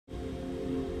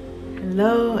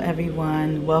Hello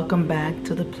everyone, welcome back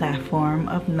to the platform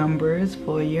of numbers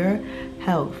for your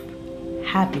health,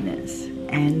 happiness,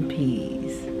 and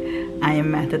peace. I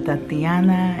am Mata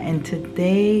Tatiana, and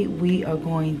today we are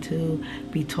going to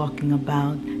be talking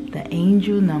about the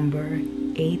angel number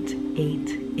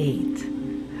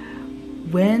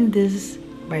 888. When this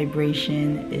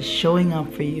vibration is showing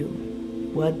up for you,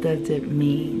 what does it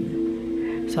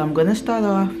mean? So I'm going to start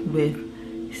off with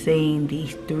saying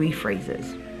these three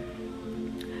phrases.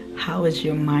 How is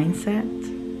your mindset?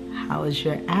 How is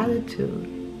your attitude?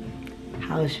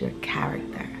 How is your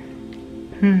character?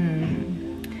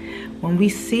 When we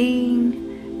see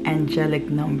angelic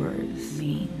numbers,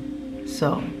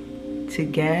 so to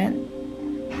get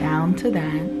down to that,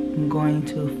 I'm going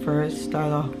to first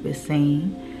start off with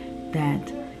saying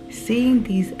that seeing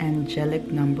these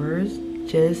angelic numbers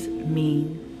just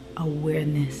mean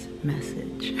awareness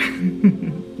message.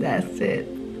 That's it.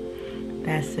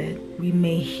 That's it. We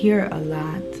may hear a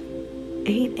lot.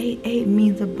 888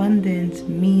 means abundance,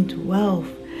 means wealth,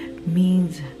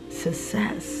 means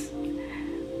success.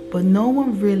 But no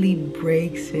one really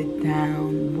breaks it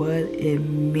down what it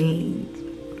means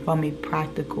from a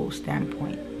practical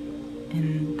standpoint.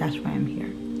 And that's why I'm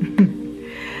here.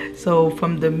 So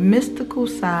from the mystical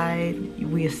side,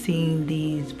 we are seeing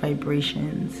these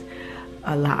vibrations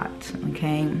a lot,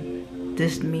 okay?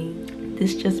 This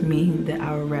just means that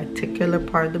our reticular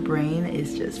part of the brain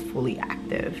is just fully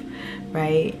active,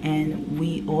 right? And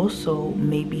we also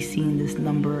may be seeing this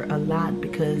number a lot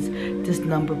because this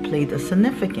number played a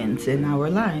significance in our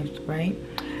lives, right?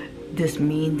 This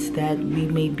means that we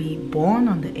may be born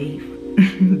on the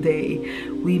 8th day.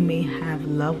 We may have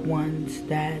loved ones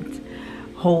that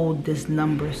hold this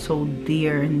number so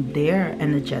dear in their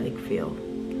energetic field,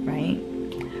 right?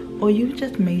 Or you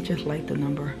just may just like the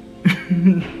number.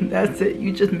 That's it.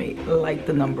 You just may like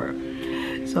the number.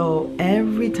 So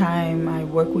every time I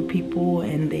work with people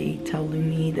and they telling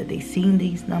me that they seen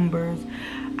these numbers,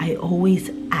 I always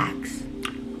ask,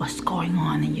 what's going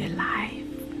on in your life?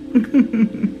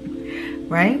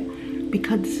 Right?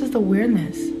 Because this is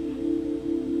awareness.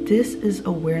 This is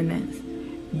awareness.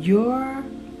 Your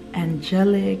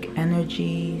angelic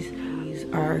energies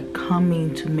are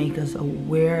coming to make us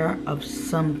aware of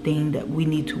something that we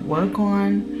need to work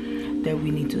on, that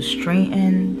we need to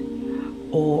straighten,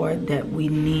 or that we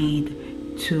need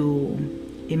to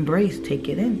embrace. Take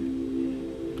it in,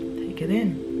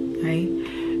 right?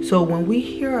 So when we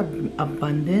hear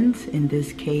abundance, in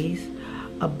this case,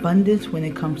 abundance when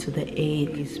it comes to the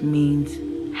 8 means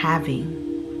having,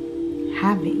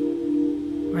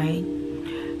 right?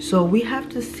 So we have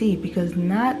to see, because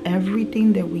not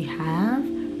everything that we have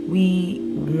we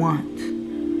want,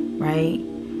 right?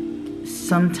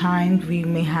 Sometimes we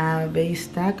may have a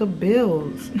stack of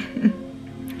bills,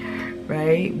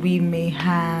 right? We may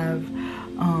have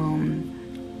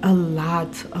a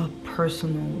lot of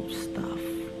personal stuff,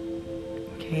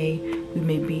 okay? We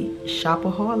may be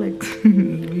shopaholics.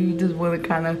 We just want to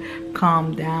kind of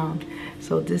calm down.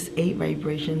 So this 8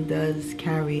 vibration does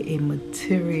carry a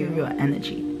material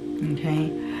energy,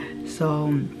 okay?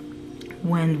 So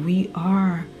when we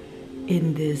are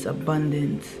in this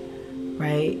abundance,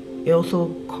 right, it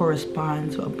also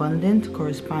corresponds to abundance,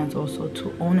 corresponds also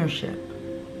to ownership.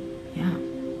 Yeah.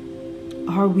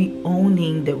 Are we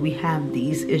owning that we have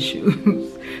these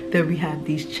issues, that we have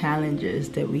these challenges,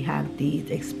 that we have these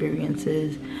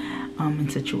experiences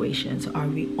and situations? Are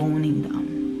we owning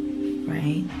them,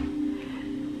 right?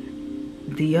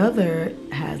 The other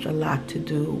has a lot to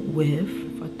do with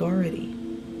authority,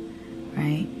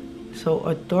 right? So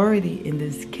authority in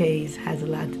this case has a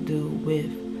lot to do with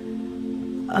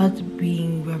us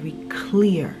being very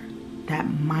clear, that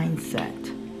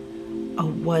mindset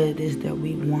of what it is that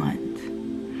we want.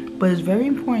 But it's very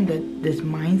important that this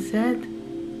mindset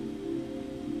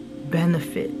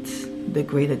benefits the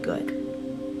greater good.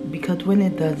 Because when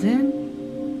it doesn't,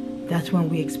 that's when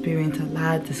we experience a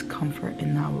lot of discomfort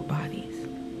in our bodies.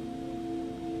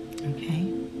 Okay?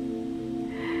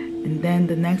 And then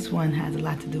the next one has a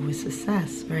lot to do with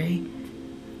success, right?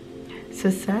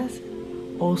 Success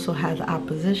also has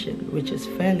opposition, which is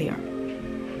failure.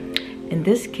 In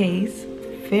this case,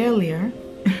 failure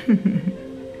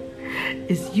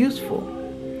is useful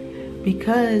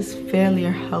because failure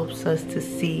helps us to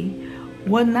see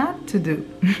what not to do,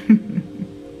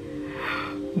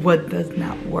 what does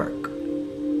not work.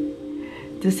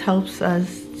 This helps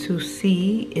us to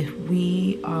see if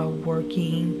we are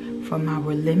working from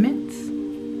our limits,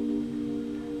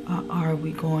 or are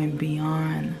we going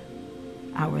beyond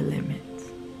our limits?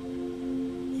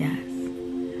 Yes.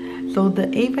 So the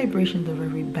 8 vibrations are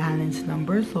very balanced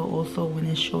numbers. So also when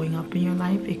it's showing up in your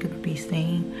life, it could be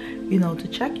saying, you know, to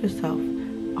check yourself.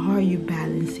 Are you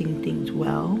balancing things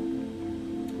well?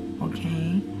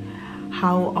 Okay.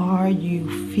 How are you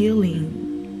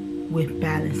feeling with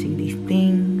balancing these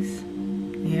things?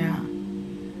 Yeah.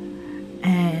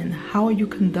 And how are you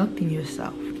conducting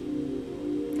yourself?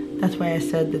 That's why I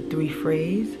said the 3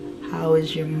 phrases. How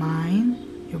is your mind,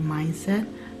 your mindset?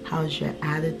 How's your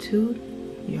attitude,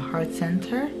 your heart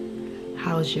center?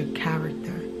 How's your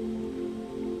character?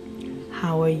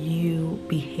 How are you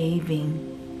behaving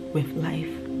with life?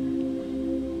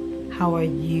 How are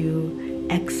you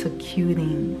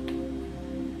executing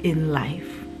in life?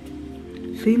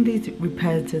 Seeing these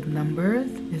repetitive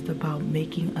numbers is about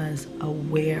making us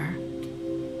aware.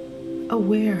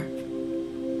 Aware.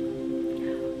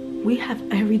 We have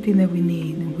everything that we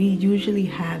need, and we usually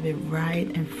have it right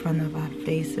in front of our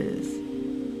faces.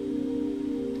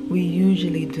 We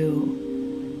usually do.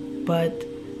 But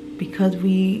because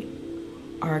we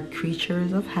are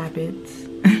creatures of habits,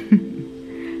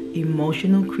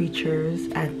 emotional creatures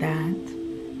at that,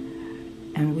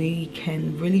 and we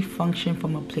can really function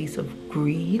from a place of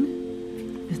greed,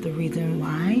 is the reason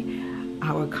why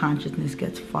our consciousness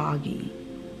gets foggy,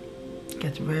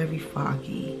 gets very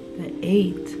foggy. The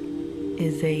 8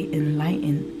 is a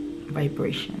enlightened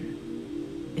vibration.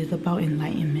 It's about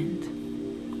enlightenment.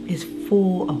 It's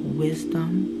full of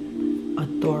wisdom,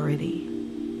 authority.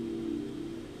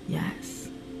 Yes.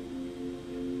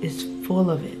 It's full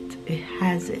of it. It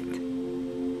has it.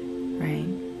 Right?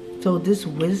 So this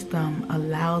wisdom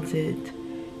allows it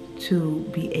to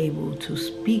be able to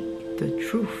speak the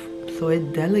truth. So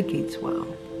it delegates well.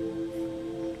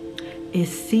 It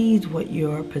sees what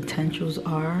your potentials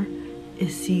are. It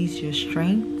sees your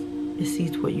strength. It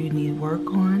sees what you need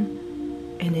work on.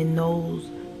 And it knows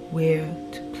where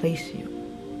to place you.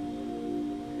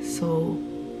 So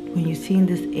when you're seeing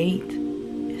this 8,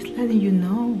 it's letting you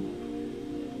know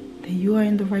that you are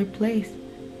in the right place.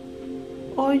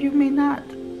 Or you may not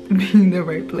be in the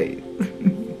right place.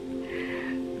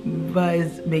 But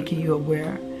it's making you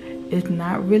aware. It's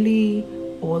not really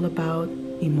all about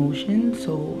emotion.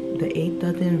 So the 8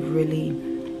 doesn't really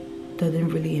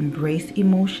embrace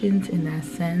emotions in that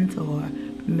sense or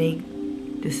make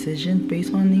decisions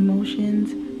based on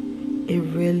emotions. It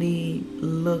really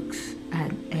looks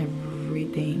at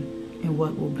everything and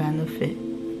what will benefit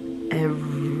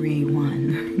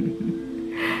everyone.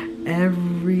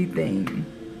 Everything.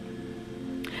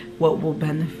 What will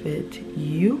benefit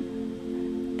you,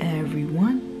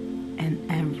 everyone, and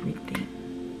everything.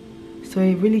 So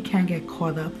it really can't get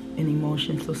caught up in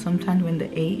emotion. So sometimes when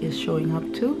the 8 is showing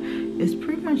up too, it's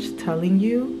pretty much telling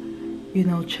you, you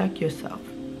know, check yourself.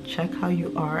 Check how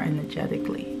you are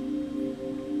energetically.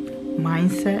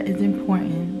 Mindset is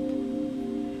important.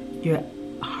 Your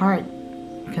heart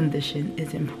condition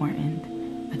is important,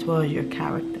 as well as your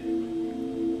character.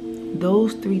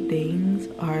 Those 3 things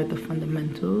are the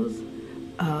fundamentals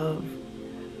of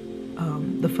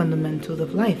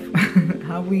life.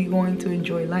 How are we going to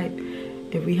enjoy life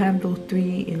if we have those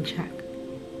 3 in check?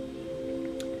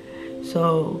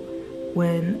 So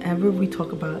whenever we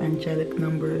talk about angelic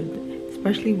numbers,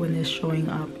 especially when it's showing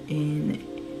up in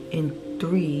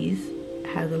 3s,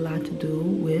 has a lot to do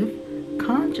with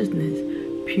consciousness,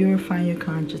 purifying your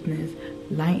consciousness,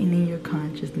 lightening your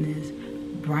consciousness,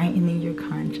 brightening your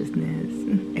consciousness,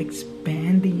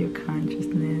 expanding your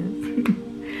consciousness.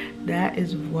 That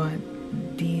is what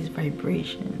these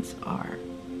vibrations are.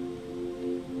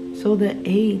 So the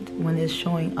 8, when it's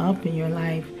showing up in your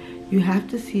life, you have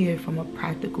to see it from a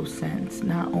practical sense,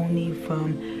 not only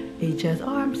from a just,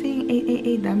 oh, I'm seeing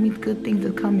 888, that means good things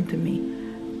are coming to me.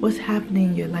 What's happening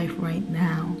in your life right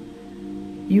now?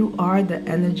 You are the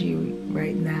energy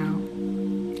right now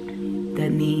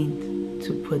that needs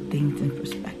to put things in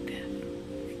perspective.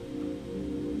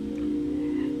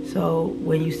 So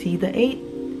when you see the 8,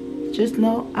 just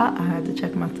know, I have to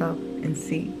check myself and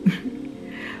see.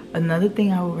 Another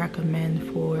thing I would recommend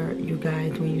for you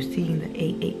guys when you're seeing the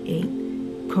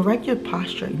 888, correct your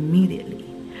posture immediately.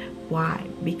 Why?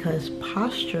 Because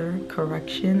posture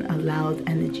correction allows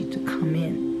energy to come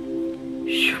in.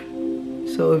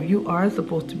 So if you are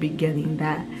supposed to be getting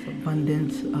that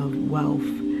abundance of wealth,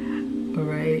 all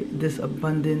right, this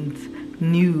abundance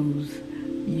news,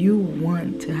 you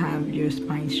want to have your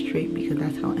spine straight, because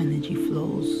that's how energy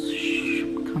flows.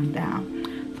 Come down.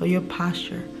 So your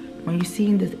posture, when you're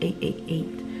seeing this 888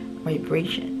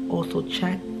 vibration, also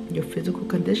check your physical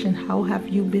condition. How have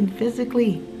you been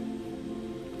physically?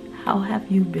 How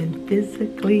have you been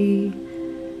physically?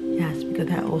 Yes, because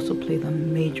that also plays a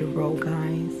major role,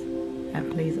 guys. That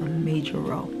plays a major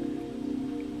role.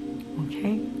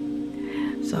 Okay,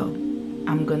 so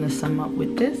I'm gonna sum up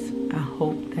with this. I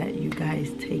hope that you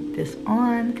guys take this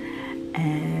on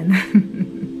and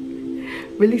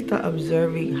really start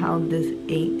observing how this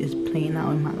 8 is playing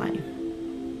out in my life,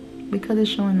 because it's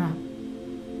showing up.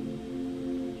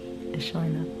 It's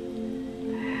showing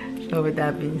up. So with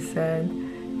that being said,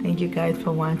 thank you guys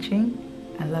for watching.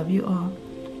 I love you all.